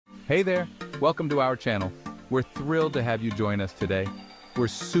Hey there, welcome to our channel. We're thrilled to have you join us today. We're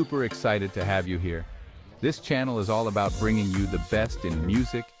super excited to have you here. This channel is all about bringing you the best in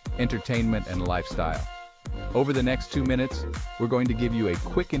music, entertainment, and lifestyle. Over the next 2 minutes, we're going to give you a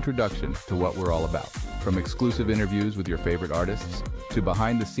quick introduction to what we're all about. From exclusive interviews with your favorite artists, to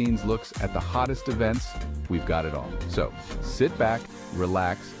behind-the-scenes looks at the hottest events, we've got it all. So, sit back,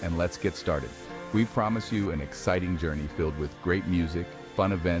 relax, and let's get started. We promise you an exciting journey filled with great music,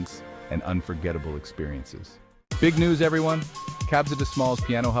 fun events, and unforgettable experiences. Big news, everyone! Kabza De Small's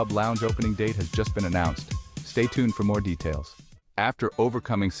Piano Hub Lounge opening date has just been announced. Stay tuned for more details. After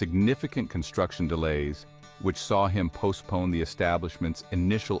overcoming significant construction delays, which saw him postpone the establishment's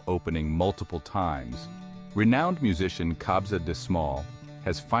initial opening multiple times, renowned musician Kabza De Small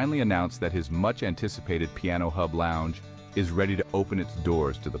has finally announced that his much-anticipated Piano Hub Lounge is ready to open its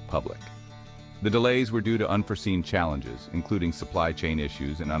doors to the public. The delays were due to unforeseen challenges, including supply chain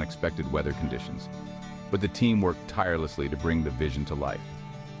issues and unexpected weather conditions. But the team worked tirelessly to bring the vision to life.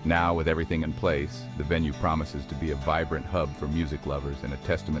 Now, with everything in place, the venue promises to be a vibrant hub for music lovers and a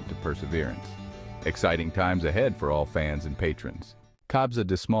testament to perseverance. Exciting times ahead for all fans and patrons. Kabza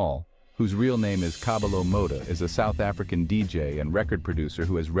De Small, whose real name is Kabalo Moda, is a South African DJ and record producer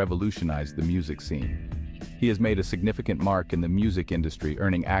who has revolutionized the music scene. He has made a significant mark in the music industry,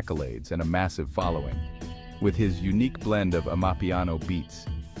 earning accolades and a massive following. With his unique blend of Amapiano beats,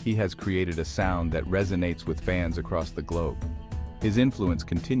 he has created a sound that resonates with fans across the globe. His influence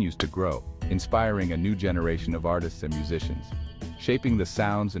continues to grow, inspiring a new generation of artists and musicians, shaping the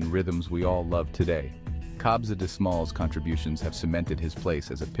sounds and rhythms we all love today. Kabza De Small's contributions have cemented his place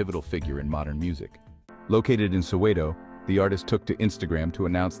as a pivotal figure in modern music. Located in Soweto, the artist took to Instagram to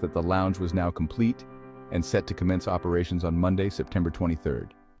announce that the lounge was now complete and set to commence operations on Monday, September 23rd.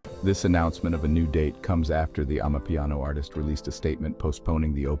 This announcement of a new date comes after the Amapiano artist released a statement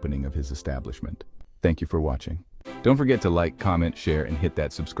postponing the opening of his establishment. Thank you for watching. Don't forget to like, comment, share, and hit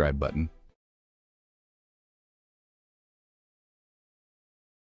that subscribe button.